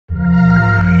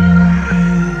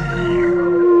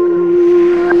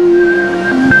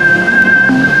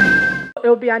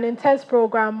an intense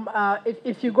program.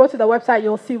 If you go to the website,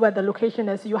 you'll see where the location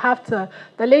is. You have to,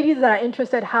 the ladies that are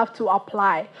interested have to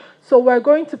apply. So we're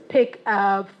going to pick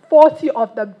 40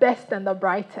 of the best and the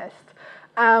brightest.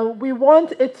 We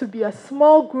want it to be a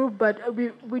small group, but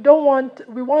we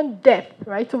want depth,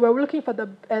 right? So we're looking for the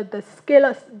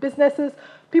scalers businesses,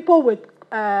 people with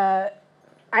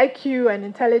IQ and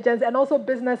intelligence, and also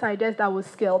business ideas that will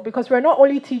scale. Because we're not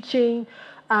only teaching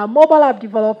mobile app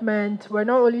development, we're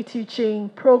not only teaching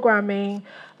programming,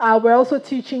 we're also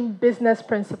teaching business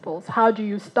principles. How do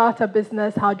you start a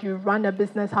business? How do you run a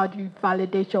business? How do you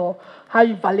validate your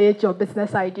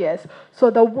business ideas? So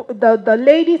the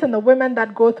ladies and the women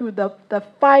that go through the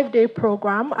 5-day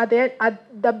program,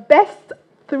 the best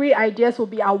 3 ideas will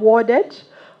be awarded.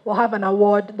 We'll have an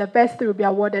award. The best 3 will be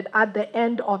awarded at the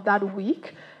end of that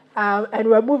week. And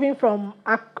we're moving from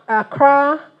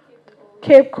Accra,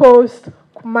 Cape Coast,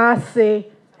 Kumasi,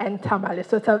 and Tamale.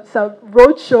 So it's a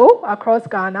road show across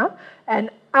Ghana. And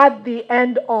at the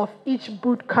end of each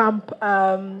boot camp,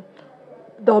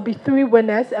 there'll be 3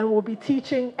 winners, and we'll be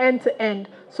teaching end to end.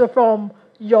 So from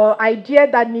your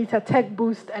idea that needs a tech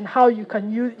boost and how you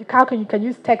can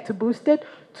use tech to boost it,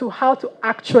 to how to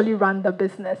actually run the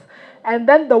business. And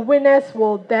then the winners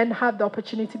will then have the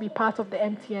opportunity to be part of the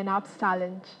MTN Apps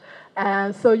Challenge.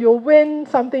 So you'll win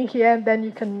something here, and then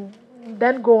you can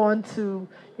then go on to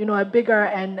a bigger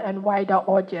and wider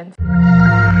audience.